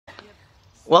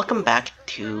Welcome back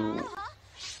to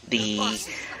the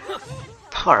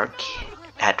park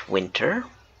at Winter.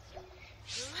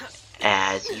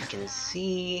 As you can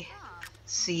see,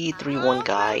 C31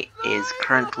 guy is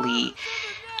currently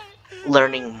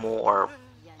learning more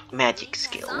magic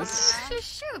skills.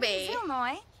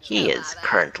 He is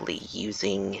currently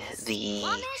using the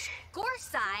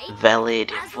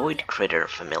Valid Void Critter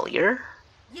familiar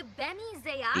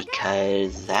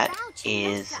because that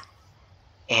is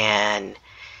an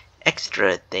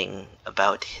extra thing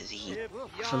about the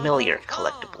familiar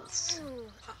collectibles.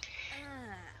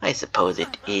 I suppose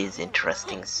it is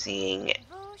interesting seeing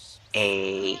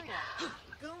a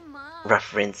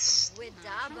reference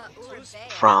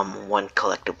from one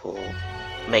collectible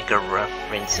make a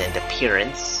reference and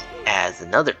appearance as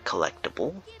another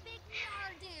collectible.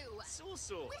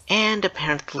 And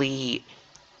apparently,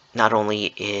 not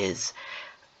only is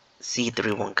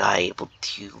C31 guy able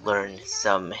to learn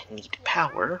some neat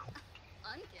power,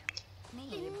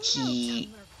 he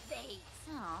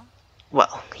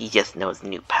just knows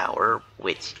new power,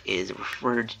 which is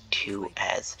referred to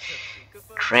as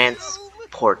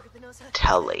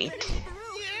transportalate.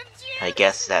 I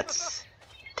guess that's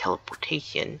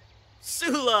teleportation.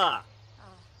 Sula!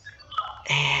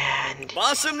 And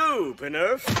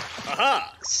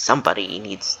Aha! Somebody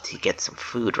needs to get some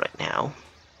food right now.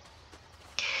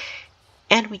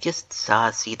 And we just saw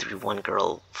C31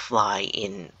 girl fly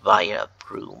in via a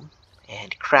broom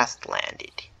and crash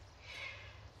landed.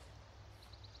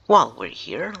 While we're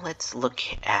here, let's look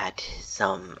at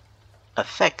some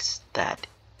effects that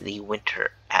the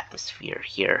winter atmosphere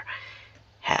here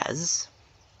has.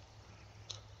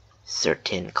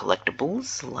 Certain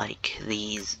collectibles, like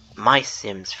these My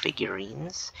Sims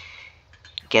figurines,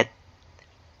 get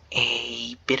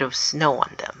a bit of snow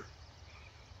on them.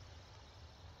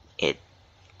 It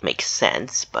makes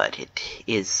sense, but it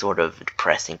is sort of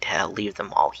depressing to leave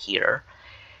them all here.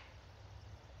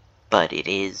 But it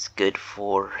is good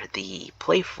for the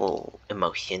playful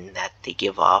emotion that they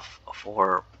give off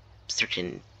for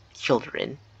certain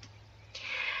children.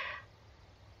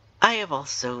 I have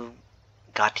also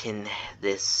gotten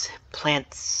this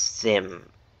plant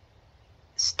sim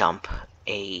stump,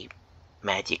 a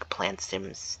magic plant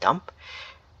sim stump.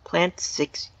 Plant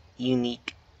 6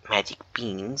 unique magic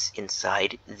beans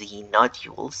inside the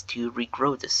nodules to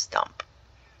regrow the stump.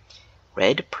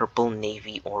 Red, purple,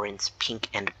 navy, orange, pink,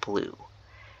 and blue.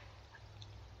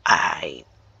 I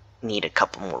need a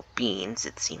couple more beans,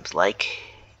 it seems like,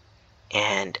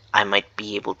 and I might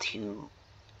be able to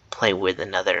play with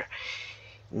another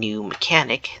new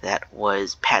mechanic that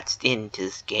was patched into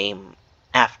this game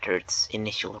after its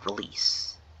initial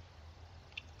release.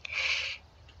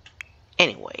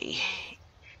 Anyway,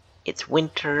 it's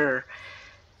winter.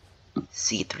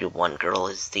 C31 girl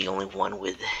is the only one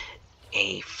with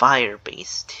a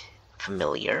fire-based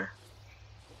familiar,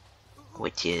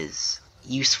 which is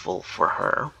useful for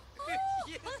her.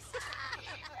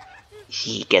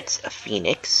 She gets a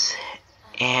phoenix,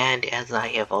 and as I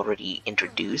have already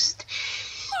introduced,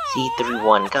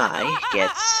 C31 guy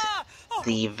gets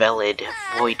the Valid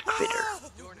Void Critter.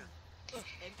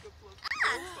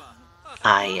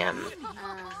 I am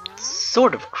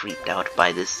sort of creeped out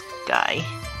by this guy,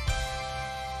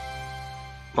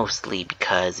 mostly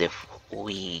because if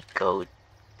we go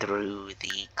through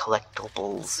the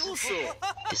collectibles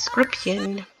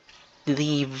description,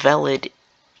 the Valid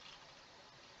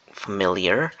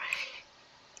familiar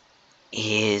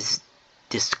is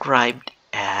described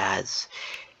as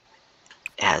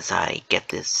I get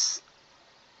this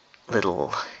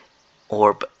little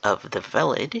orb of the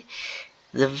Valid.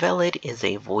 The Valid is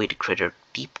a void critter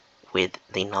deep with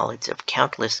the knowledge of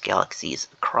countless galaxies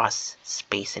across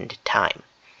space and time.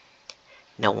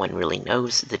 No one really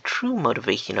knows the true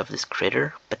motivation of this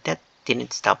critter, but that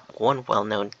didn't stop one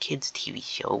well-known kids' TV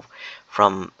show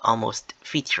from almost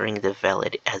featuring the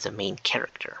Valid as a main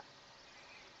character.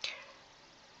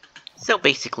 So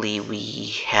basically,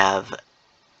 we have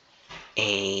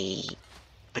a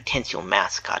potential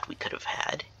mascot we could have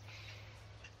had.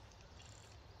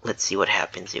 Let's see what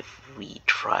happens if we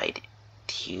tried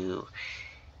to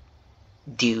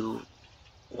do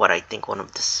what I think one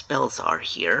of the spells are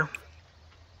here.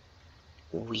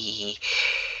 We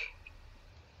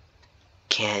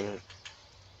can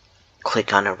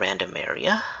click on a random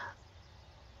area,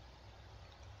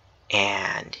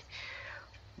 and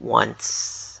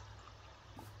once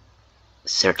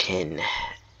certain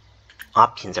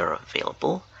options are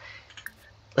available,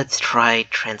 let's try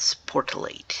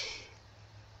transportalate.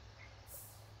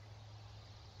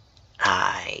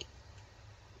 I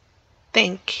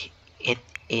think it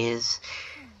is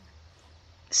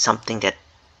something that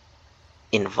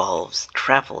involves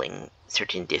traveling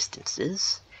certain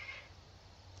distances,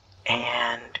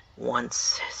 and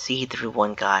once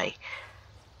C31 guy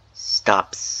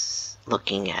stops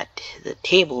looking at the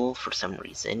table for some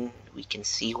reason, we can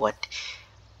see what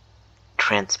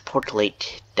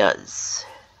Transportlate does.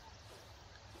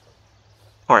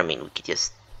 Or I mean, we could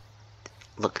just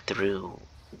look through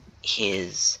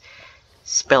his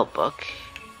spell book,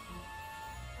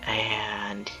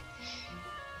 and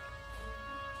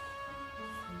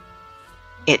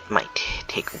it might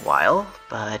take a while,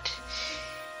 but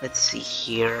let's see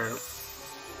here.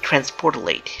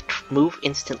 Transportlate. Move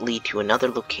instantly to another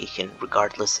location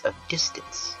regardless of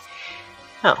distance.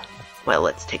 Oh, well,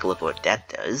 let's take a look at what that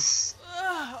does.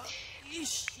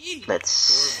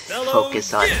 Let's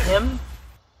focus on him.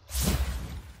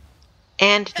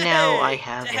 And now I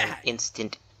have an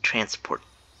instant transport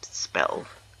spell.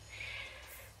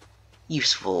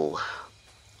 Useful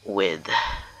with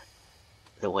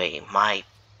the way my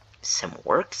sim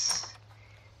works.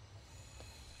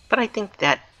 But I think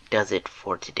that does it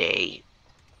for today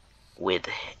with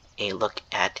a look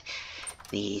at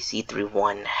the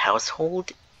C31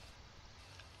 household.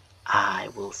 I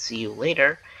will see you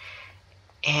later,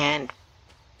 and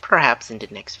perhaps in the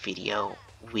next video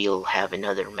we'll have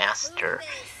another master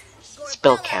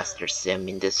spellcaster sim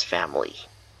in this family,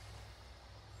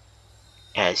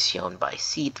 as shown by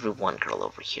C31 girl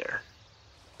over here.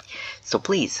 So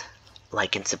please,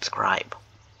 like and subscribe.